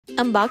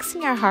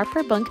Unboxing our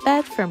Harper bunk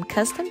bed from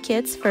Custom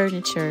Kids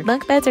Furniture.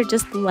 Bunk beds are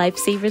just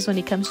lifesavers when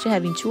it comes to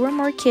having 2 or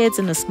more kids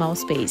in a small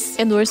space.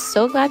 And we're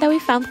so glad that we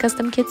found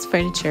Custom Kids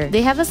Furniture.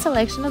 They have a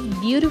selection of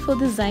beautiful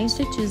designs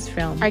to choose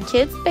from. Our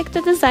kids picked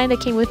a design that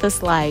came with a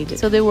slide,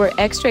 so they were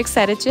extra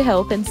excited to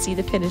help and see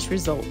the finished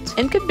result,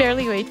 and could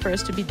barely wait for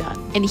us to be done.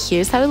 And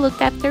here's how it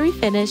looked after we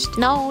finished.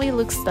 Not only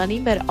looks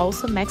stunning, but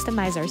also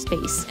maximize our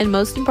space. And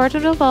most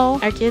important of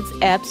all, our kids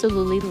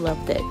absolutely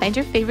loved it. Find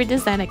your favorite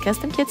design at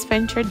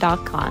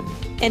CustomKidsFurniture.com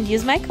and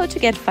use my code to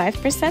get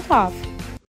 5% off.